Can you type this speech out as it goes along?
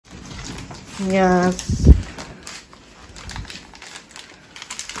Yes.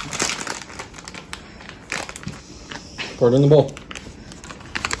 Pour it in the bowl.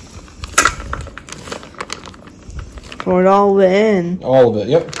 Pour it all in. All of it,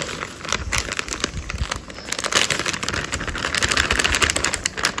 yep.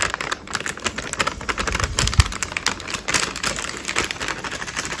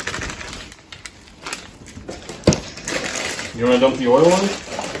 You want to dump the oil on it?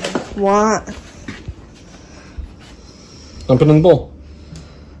 What? Dump it in the bowl.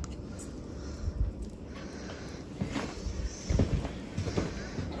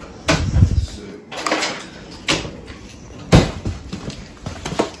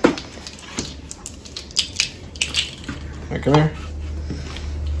 Right, come here.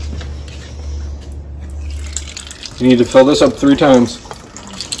 You need to fill this up 3 times.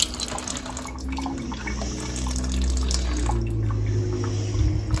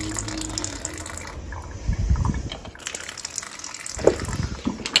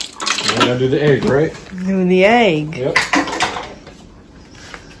 We're gonna do the egg, right? Do the egg. Yep.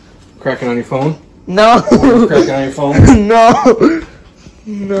 Cracking on your phone? No. Cracking on your phone? No.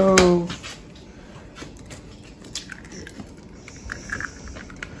 No.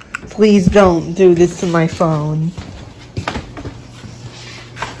 Please don't do this to my phone.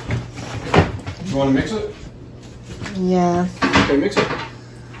 You want to mix it? Yeah. Okay, mix it.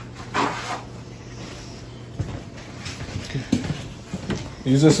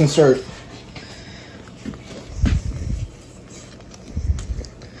 Use this and stir.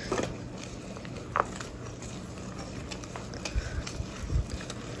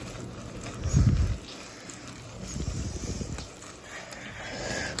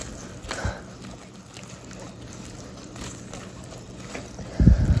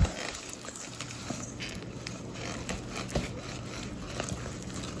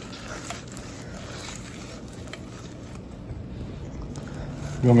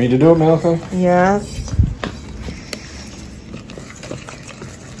 You want me to do it, Malachi? Yes.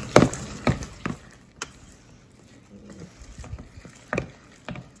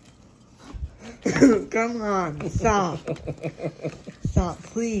 Come on, stop. Stop,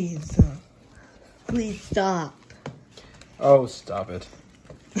 please. Please stop. Oh, stop it.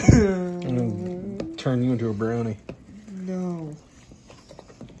 I'm gonna turn you into a brownie. No.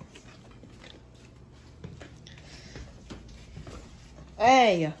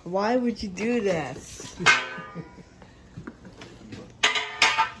 Hey, why would you do this?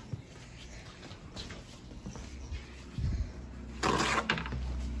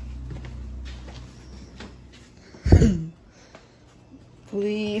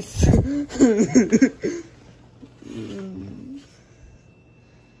 Please.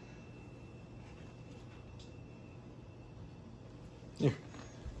 Here.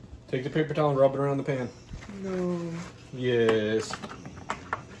 Take the paper towel and rub it around the pan. No. Yes.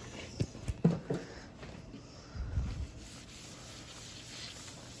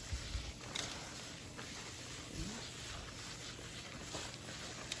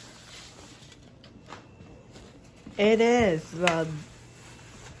 It is.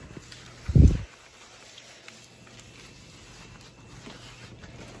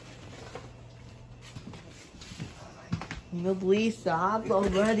 No, please stop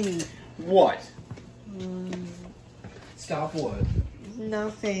already. What? Stop what?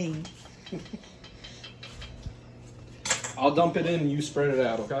 Nothing. I'll dump it in and you spread it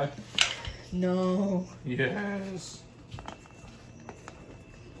out, okay? No. Yes.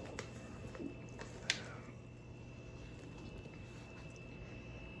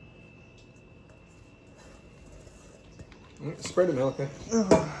 Spread it, Malachi.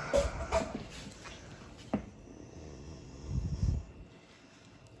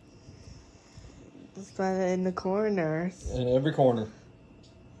 Spread it in the corners. In every corner.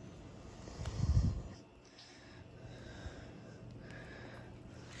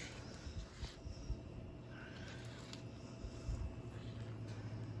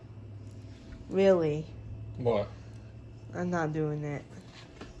 Really? What? I'm not doing it.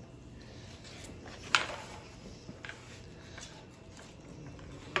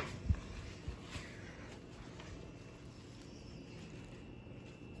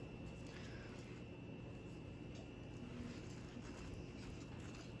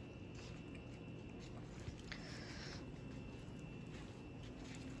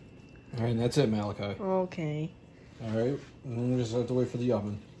 Alright, that's it, Malachi. Okay. Alright, and we just have to wait for the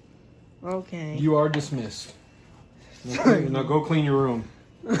oven. Okay. You are dismissed. Now go clean your room.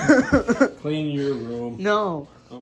 Clean your room. No.